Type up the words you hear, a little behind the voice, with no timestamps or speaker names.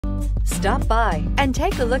Stop by and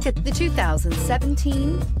take a look at the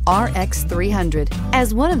 2017 RX 300.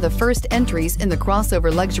 As one of the first entries in the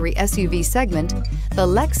crossover luxury SUV segment, the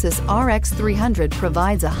Lexus RX 300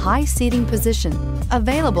 provides a high seating position,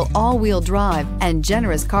 available all-wheel drive, and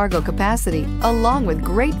generous cargo capacity, along with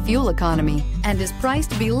great fuel economy, and is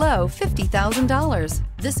priced below $50,000.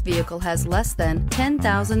 This vehicle has less than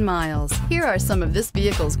 10,000 miles. Here are some of this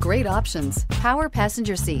vehicle's great options: power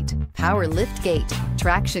passenger seat, power liftgate,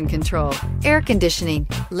 traction control, air conditioning,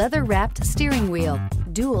 leather-wrapped steering wheel,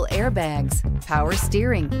 dual airbags, power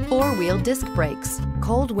steering, four-wheel disc brakes,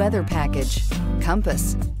 cold weather package,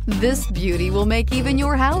 compass. This beauty will make even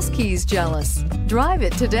your house keys jealous. Drive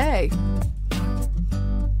it today.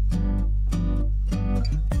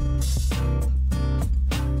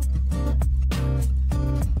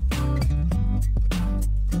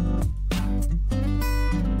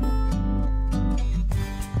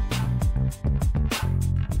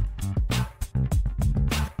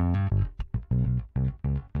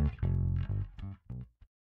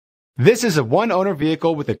 This is a one-owner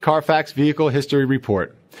vehicle with a CARFAX Vehicle History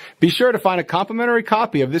Report. Be sure to find a complimentary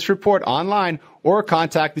copy of this report online or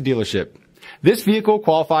contact the dealership. This vehicle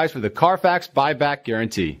qualifies for the CARFAX Buyback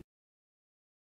Guarantee.